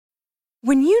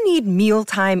When you need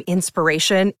mealtime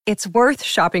inspiration, it's worth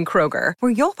shopping Kroger,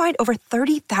 where you'll find over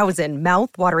 30,000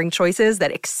 mouth-watering choices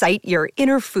that excite your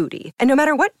inner foodie. And no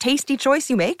matter what tasty choice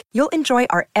you make, you'll enjoy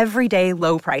our everyday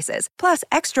low prices, plus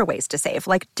extra ways to save,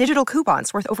 like digital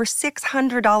coupons worth over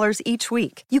 $600 each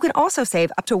week. You can also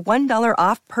save up to $1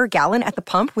 off per gallon at the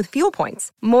pump with fuel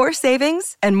points. More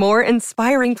savings and more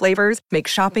inspiring flavors make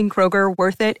shopping Kroger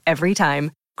worth it every time.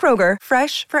 Kroger,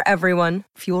 fresh for everyone.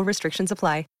 Fuel restrictions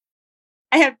apply.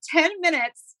 I have 10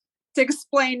 minutes to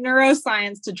explain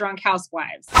neuroscience to drunk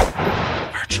housewives.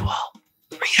 Virtual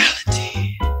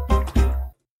reality.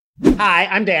 Hi,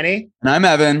 I'm Danny. And I'm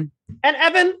Evan. And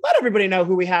Evan, let everybody know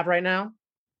who we have right now.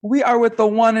 We are with the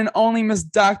one and only Miss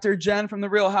Dr. Jen from the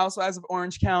Real Housewives of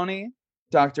Orange County.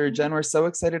 Dr. Jen, we're so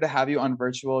excited to have you on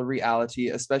virtual reality,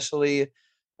 especially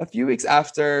a few weeks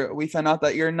after we found out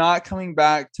that you're not coming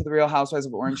back to the Real Housewives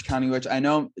of Orange County, which I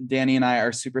know Danny and I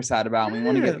are super sad about. And we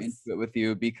want to get into it with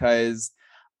you because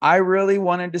I really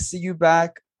wanted to see you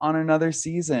back on another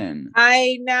season.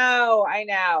 I know.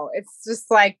 It's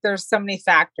just like there's so many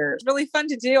factors. Really fun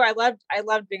to do. I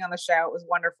loved being on the show. It was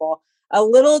wonderful. A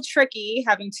little tricky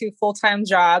having 2 full-time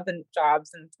jobs and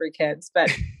 3 kids, but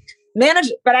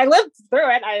but I lived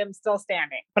through it. I am still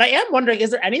standing. But I am wondering,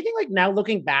 is there anything like now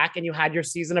looking back and you had your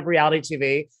season of reality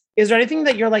TV, is there anything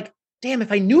that you're like, damn,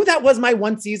 if I knew that was my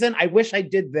one season, I wish I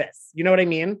did this. You know what I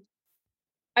mean?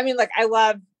 I mean, like, I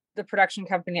love the production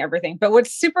company, everything. But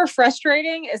what's super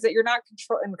frustrating is that you're not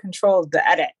in control of the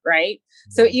edit, right?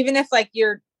 So even if like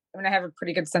I have a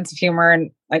pretty good sense of humor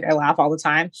and like I laugh all the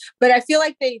time, but I feel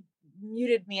like they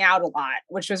muted me out a lot,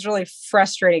 which was really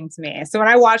frustrating to me. So when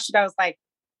I watched it, I was like,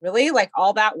 really? Like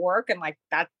all that work and like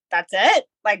that's it?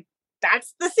 Like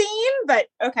that's the scene? But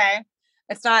okay.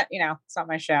 It's not, it's not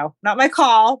my show, not my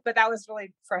call, but that was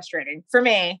really frustrating for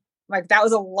me. Like that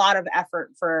was a lot of effort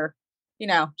for,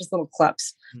 just little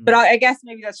clips. But I guess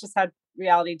maybe that's just how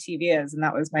reality TV is. And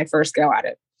that was my first go at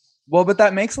it. Well, but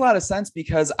that makes a lot of sense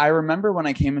because I remember when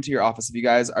I came into your office, if you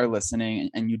guys are listening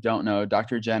and you don't know,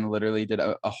 Dr. Jen literally did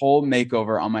a whole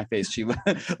makeover on my face. She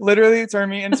literally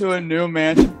turned me into a new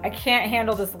man. I can't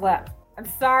handle this lip. I'm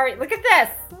sorry. Look at this.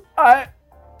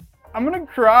 I'm gonna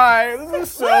cry. This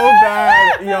is so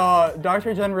bad. Yo,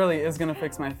 Dr. Jen really is gonna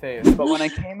fix my face. But when I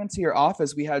came into your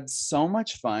office, we had so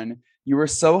much fun. You were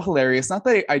so hilarious. Not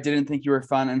that I didn't think you were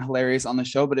fun and hilarious on the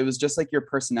show, but it was just like your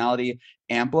personality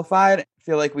amplified. I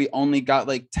feel like we only got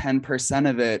like 10%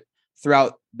 of it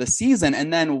throughout the season.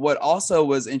 And then what also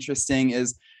was interesting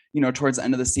is, towards the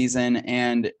end of the season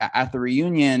and at the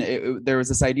reunion, there was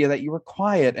this idea that you were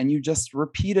quiet and you just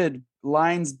repeated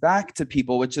lines back to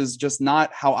people, which is just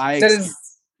not how I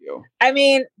experienced you. I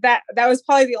mean, that was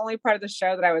probably the only part of the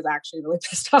show that I was actually really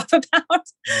pissed off about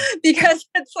because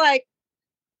it's like,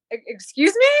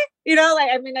 excuse me?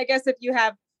 I guess if you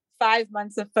have 5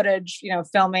 months of footage,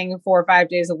 filming 4 or 5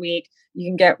 days a week, you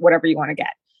can get whatever you want to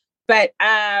get. But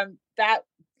that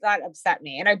upset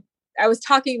me. And I was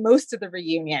talking most of the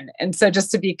reunion. And so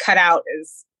just to be cut out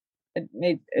it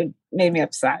made me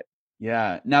upset.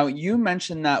 Yeah. Now you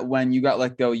mentioned that when you got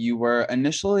let go, you were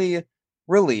initially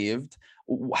relieved.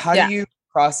 How do you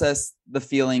process the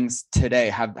feelings today?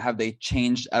 Have they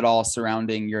changed at all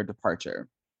surrounding your departure?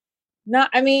 No,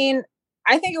 I think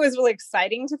it was really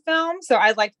exciting to film. So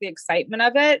I liked the excitement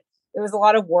of it. It was a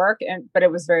lot of work, but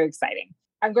it was very exciting.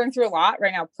 I'm going through a lot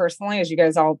right now personally, as you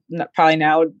guys all probably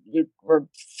know.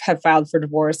 Have filed for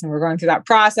divorce, and we're going through that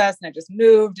process. And I just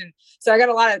moved, and so I got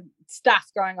a lot of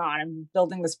stuff going on. I'm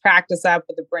building this practice up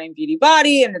with the Brain Beauty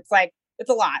Body, and it's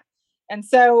a lot. And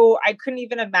so I couldn't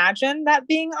even imagine that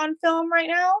being on film right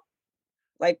now.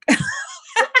 Like.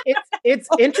 It's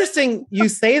interesting you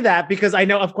say that because I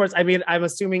know, of course, I'm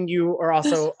assuming you are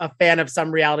also a fan of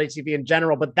some reality TV in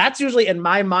general, but that's usually in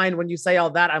my mind when you say all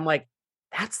that, I'm like,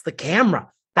 that's the camera.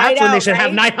 That's when they should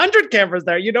have 900 cameras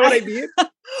there. You know what I mean?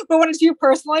 But when it's you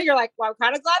personally, you're like, well, I'm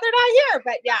kind of glad they're not here.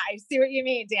 But yeah, I see what you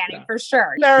mean, Danny, for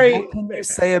sure. What can you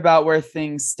say about where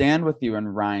things stand with you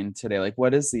and Ryan today? Like,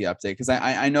 what is the update? Because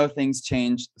I know things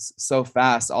change so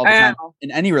fast all the time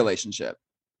in any relationship.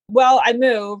 Well, I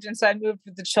moved. And so I moved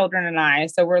with the children and I.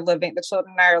 So the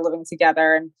children and I are living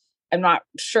together. And I'm not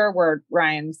sure where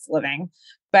Ryan's living.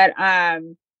 But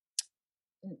so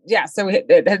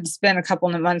it has been a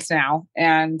couple of months now.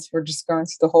 And we're just going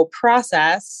through the whole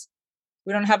process.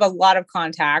 We don't have a lot of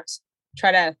contact.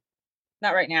 Not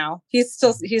right now. He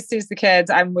sees the kids.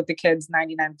 I'm with the kids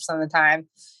 99% of the time.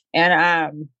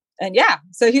 And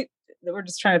so we're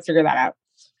just trying to figure that out.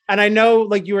 And I know,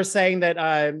 like you were saying that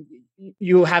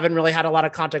you haven't really had a lot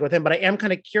of contact with him, but I am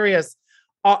kind of curious,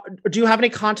 Do you have any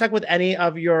contact with any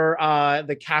of your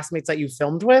the castmates that you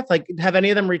filmed with? Like, have any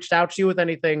of them reached out to you with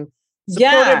anything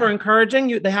supportive or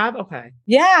encouraging? They have? Okay.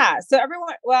 Yeah. So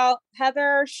everyone, well,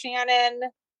 Heather, Shannon,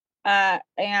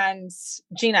 and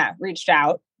Gina reached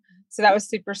out. So that was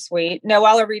super sweet.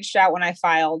 Noella reached out when I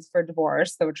filed for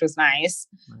divorce, which was nice.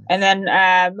 And then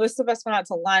most of us went out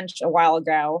to lunch a while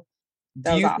ago.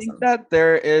 Do you think that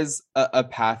there is a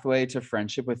pathway to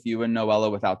friendship with you and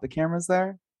Noella without the cameras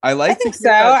there? I think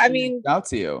so. I mean, out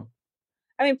to you.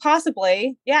 I mean,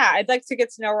 possibly. Yeah. I'd like to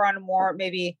get to know her on a more,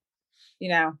 maybe,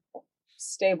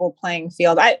 stable playing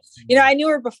field. I knew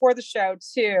her before the show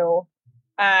too.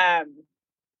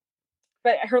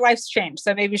 But her life's changed.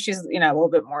 So maybe she's, a little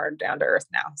bit more down to earth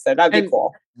now. So that'd be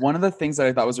cool. One of the things that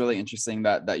I thought was really interesting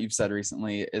that you've said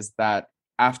recently is that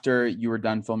after you were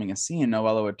done filming a scene,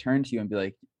 Noella would turn to you and be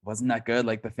like, wasn't that good?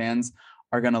 Like, the fans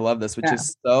are going to love this, which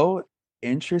is so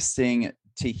interesting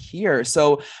to hear.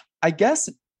 So I guess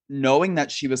knowing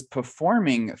that she was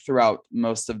performing throughout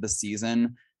most of the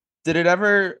season, did it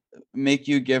ever make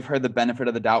you give her the benefit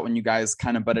of the doubt when you guys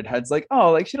kind of butted heads? Like,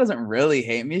 oh, like, she doesn't really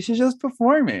hate me. She's just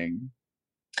performing.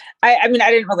 I mean, I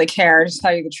didn't really care, to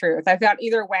tell you the truth. I thought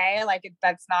either way, like,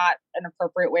 that's not an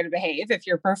appropriate way to behave if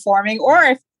you're performing, or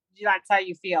if that's how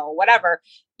you feel, whatever.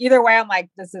 Either way, I'm like,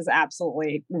 this is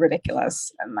absolutely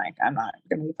ridiculous. And like, I'm not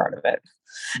going to be part of it.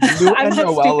 You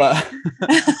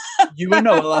and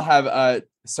Noella have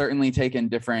certainly taken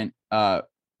different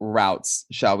routes,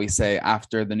 shall we say,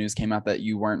 after the news came out that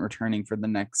you weren't returning for the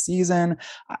next season.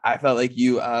 I felt like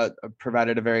you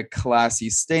provided a very classy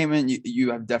statement.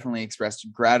 You have definitely expressed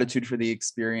gratitude for the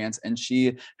experience, and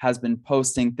she has been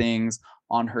posting things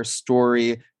on her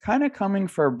story, kind of coming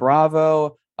for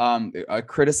Bravo,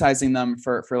 criticizing them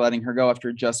for letting her go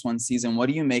after just one season. What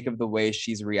do you make of the way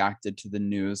she's reacted to the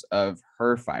news of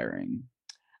her firing?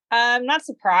 I'm not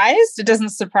surprised. It doesn't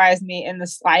surprise me in the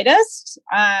slightest.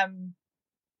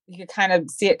 You could kind of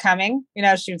see it coming.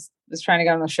 She was trying to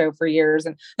get on the show for years.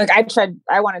 And like,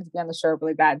 I wanted to be on the show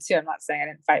really bad too. I'm not saying I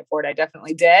didn't fight for it. I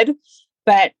definitely did.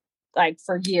 But like,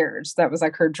 for years, that was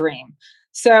like her dream.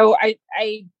 So I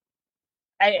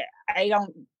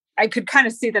could kind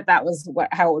of see that was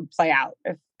how it would play out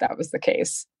if that was the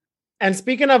case. And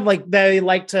speaking of, like,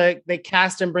 they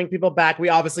cast and bring people back. We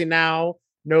obviously now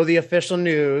know the official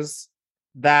news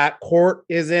that court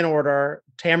is in order.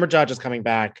 Tamra Judge is coming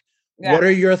back. Yeah. What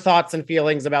are your thoughts and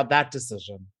feelings about that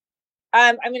decision?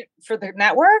 I mean, for the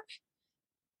network,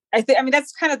 I mean,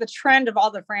 that's kind of the trend of all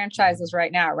the franchises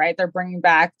right now, right? They're bringing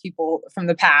back people from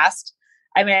the past.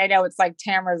 I mean, I know it's like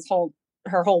Tamra's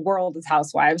her whole world is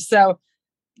Housewives. So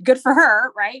good for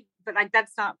her, right? But like,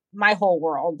 that's not my whole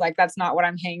world. Like, that's not what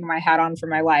I'm hanging my hat on for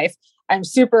my life. I'm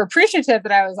super appreciative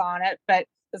that I was on it, but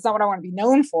that's not what I want to be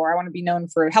known for. I want to be known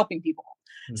for helping people.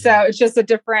 Mm-hmm. So it's just a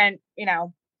different,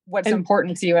 what's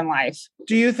important to you in life.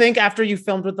 Do you think after you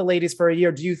filmed with the ladies for a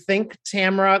year, do you think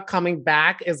Tamra coming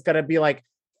back is going to be like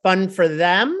fun for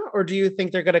them? Or do you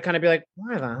think they're going to kind of be like,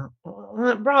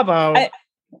 Bravo?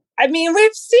 I mean,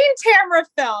 we've seen Tamra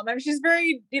film. I mean, she's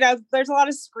very, there's a lot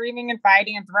of screaming and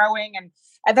fighting and throwing. And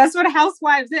that's what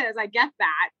Housewives is. I get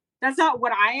that. That's not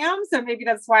what I am. So maybe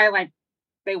that's why like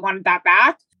they wanted that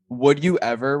back. Would you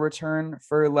ever return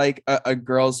for like a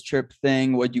girls trip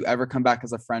thing? Would you ever come back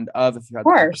as a friend if you had the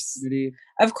opportunity?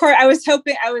 Of course.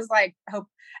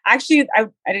 Actually, I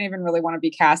didn't even really want to be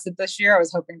casted this year. I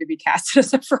was hoping to be casted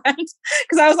as a friend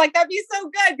because I was like, that'd be so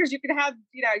good because you could have,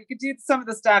 you could do some of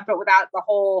the stuff, but without the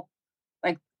whole,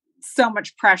 like, so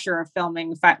much pressure of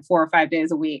filming 4 or 5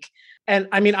 days a week. And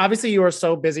I mean, obviously you are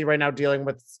so busy right now dealing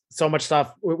with so much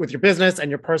stuff with your business and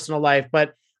your personal life,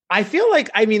 but I feel like,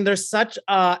 I mean, there's such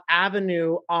a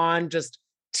avenue on just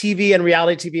TV and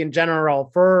reality TV in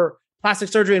general for plastic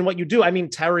surgery and what you do. I mean,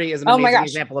 Terry is an amazing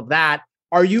example of that.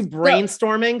 Are you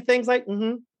brainstorming things like,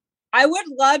 I would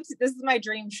love to, this is my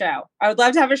dream show. I would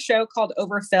love to have a show called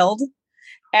Overfilled.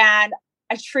 And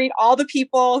I treat all the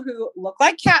people who look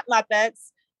like cat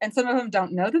Muppets, and some of them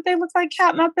don't know that they look like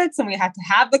cat Muppets. And we have to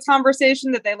have the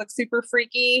conversation that they look super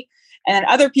freaky. And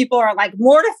other people are like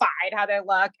mortified how they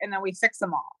look. And then we fix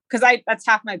them all. Because that's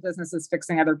half my business is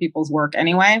fixing other people's work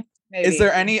anyway. Maybe. Is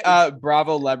there any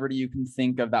Bravo celebrity you can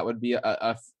think of that would be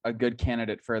a good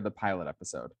candidate for the pilot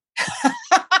episode?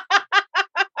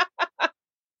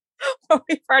 Well,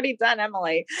 we've already done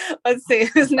Emily. Let's see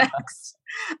who's next.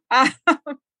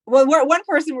 Well, one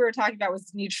person we were talking about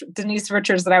was Denise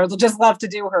Richards, that I would just love to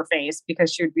do her face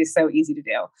because she would be so easy to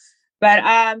do. But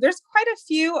there's quite a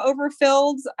few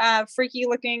overfilled, freaky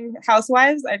looking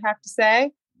housewives, I'd have to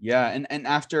say. Yeah. And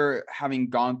after having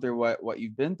gone through what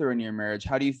you've been through in your marriage,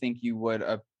 how do you think you would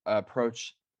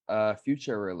approach a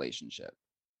future relationship?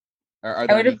 Are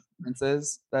there any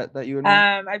differences that you would make?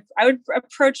 I would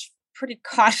approach pretty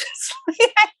cautiously,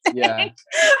 I think. Yeah.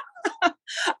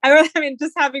 I mean,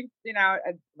 just having,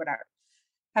 whatever.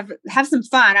 Have some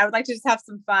fun. I would like to just have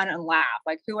some fun and laugh.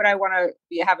 Like, who would I want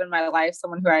to have in my life?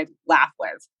 Someone who I laugh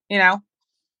with,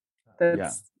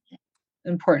 That's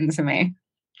important to me.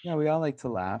 Yeah, we all like to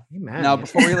laugh. Amen. Now,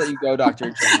 before we let you go,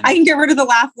 Dr. Jen. I can get rid of the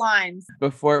laugh lines.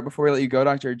 Before we let you go,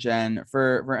 Dr. Jen,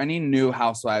 for any new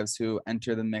housewives who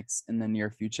enter the mix in the near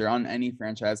future on any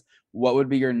franchise, what would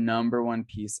be your number one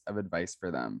piece of advice for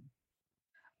them?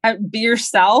 Be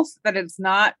yourself, that it's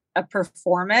not a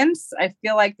performance. I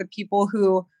feel like the people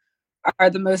who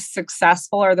are the most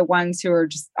successful are the ones who are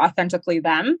just authentically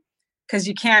them, because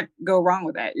you can't go wrong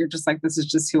with it. You're just like, this is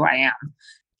just who I am.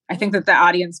 I think that the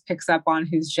audience picks up on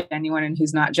who's genuine and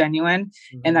who's not genuine.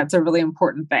 Mm-hmm. And that's a really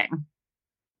important thing.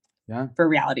 Yeah. For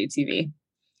reality TV.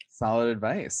 Solid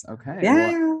advice. Okay.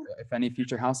 Yeah. Well, if any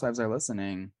future housewives are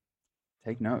listening,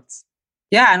 take notes.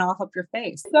 Yeah. And I'll help your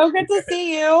face. So good to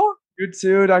see you. You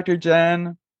too, Dr.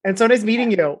 Jen. And so nice meeting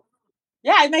you.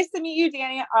 Yeah. Nice to meet you,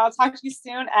 Danny. I'll talk to you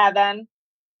soon, Evan.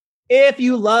 If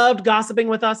you loved gossiping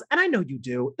with us, and I know you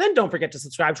do, then don't forget to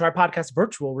subscribe to our podcast,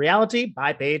 Virtual Reality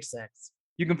by Page 6.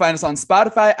 You can find us on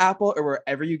Spotify, Apple, or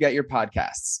wherever you get your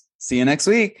podcasts. See you next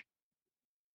week.